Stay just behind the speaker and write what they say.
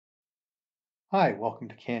Hi, welcome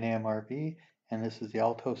to canamrv, and this is the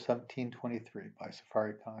Alto 1723 by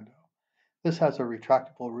Safari Condo. This has a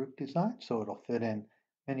retractable roof design, so it'll fit in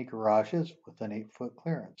many garages with an 8-foot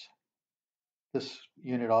clearance. This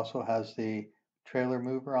unit also has the trailer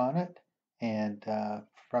mover on it and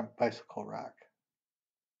front bicycle rack.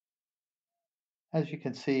 As you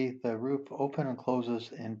can see, the roof open and closes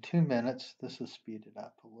in 2 minutes. This is speeded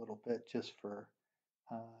up a little bit just for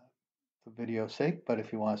uh, the video's sake, but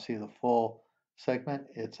if you want to see the full segment,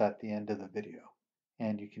 it's at the end of the video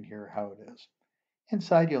and you can hear how it is.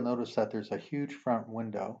 Inside, you'll notice that there's a huge front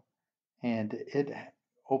window and it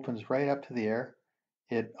opens right up to the air.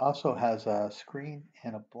 It also has a screen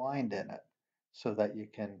and a blind in it so that you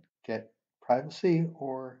can get privacy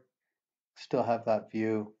or still have that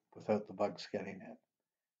view without the bugs getting in.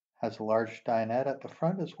 Has a large dinette at the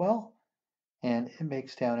front as well, and it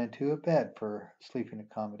makes down into a bed for sleeping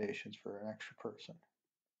accommodations for an extra person.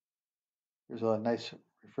 There's a nice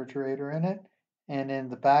refrigerator in it, and in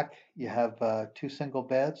the back you have two single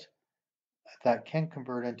beds that can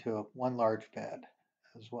convert into one large bed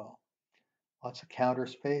as well. Lots of counter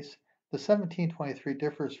space. The 1723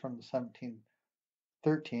 differs from the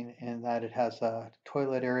 1713 in that it has a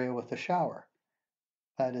toilet area with a shower.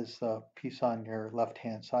 That is the piece on your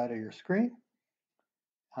left-hand side of your screen.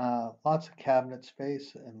 Lots of cabinet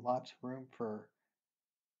space and lots of room for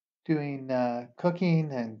doing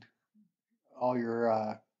cooking and all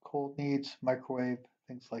your cold needs, microwave,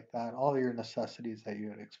 things like that, all your necessities that you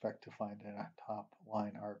would expect to find in a top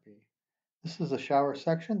line RV. This is a shower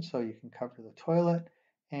section, so you can cover the toilet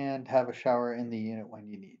and have a shower in the unit when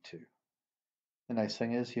you need to. The nice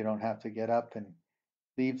thing is you don't have to get up and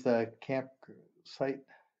leave the campsite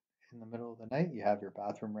in the middle of the night. You have your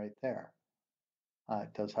bathroom right there.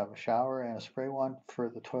 It does have a shower and a spray wand for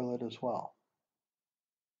the toilet as well.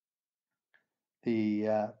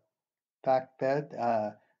 The back bed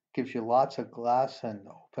gives you lots of glass and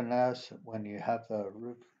openness when you have the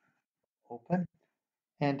roof open.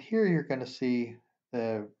 And here you're going to see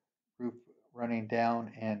the roof running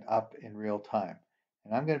down and up in real time.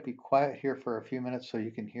 And I'm going to be quiet here for a few minutes so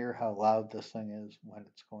you can hear how loud this thing is when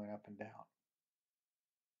it's going up and down.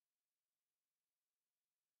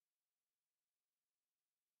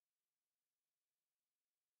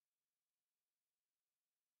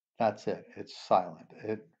 That's it. It's silent.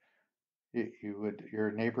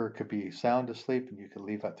 Your neighbor could be sound asleep and you could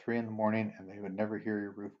leave at 3 in the morning and they would never hear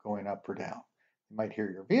your roof going up or down. They might hear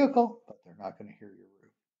your vehicle, but they're not going to hear your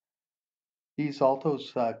roof. These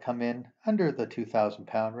Altos come in under the 2,000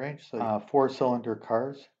 pound range, so 4-cylinder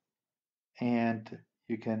cars, and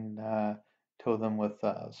you can tow them with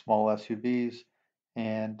small SUVs,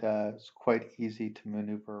 and it's quite easy to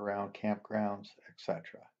maneuver around campgrounds, etc.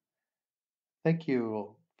 I think you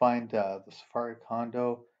will find the Safari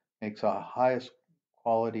Condo makes a highest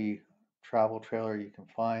quality travel trailer you can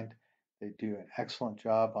find. They do an excellent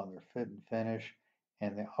job on their fit and finish,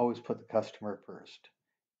 and they always put the customer first.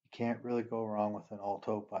 You can't really go wrong with an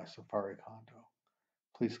Alto by Safari Condo.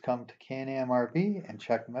 Please come to Can-Am RV and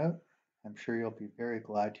check them out. I'm sure you'll be very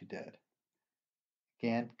glad you did.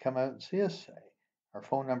 Again, come out and see us. Our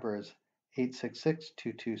phone number is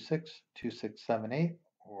 866-226-2678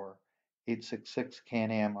 or 866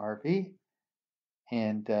 Can-Am RV,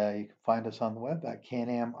 and you can find us on the web at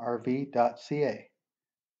canamrv.ca.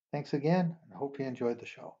 Thanks again, and hope you enjoyed the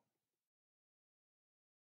show.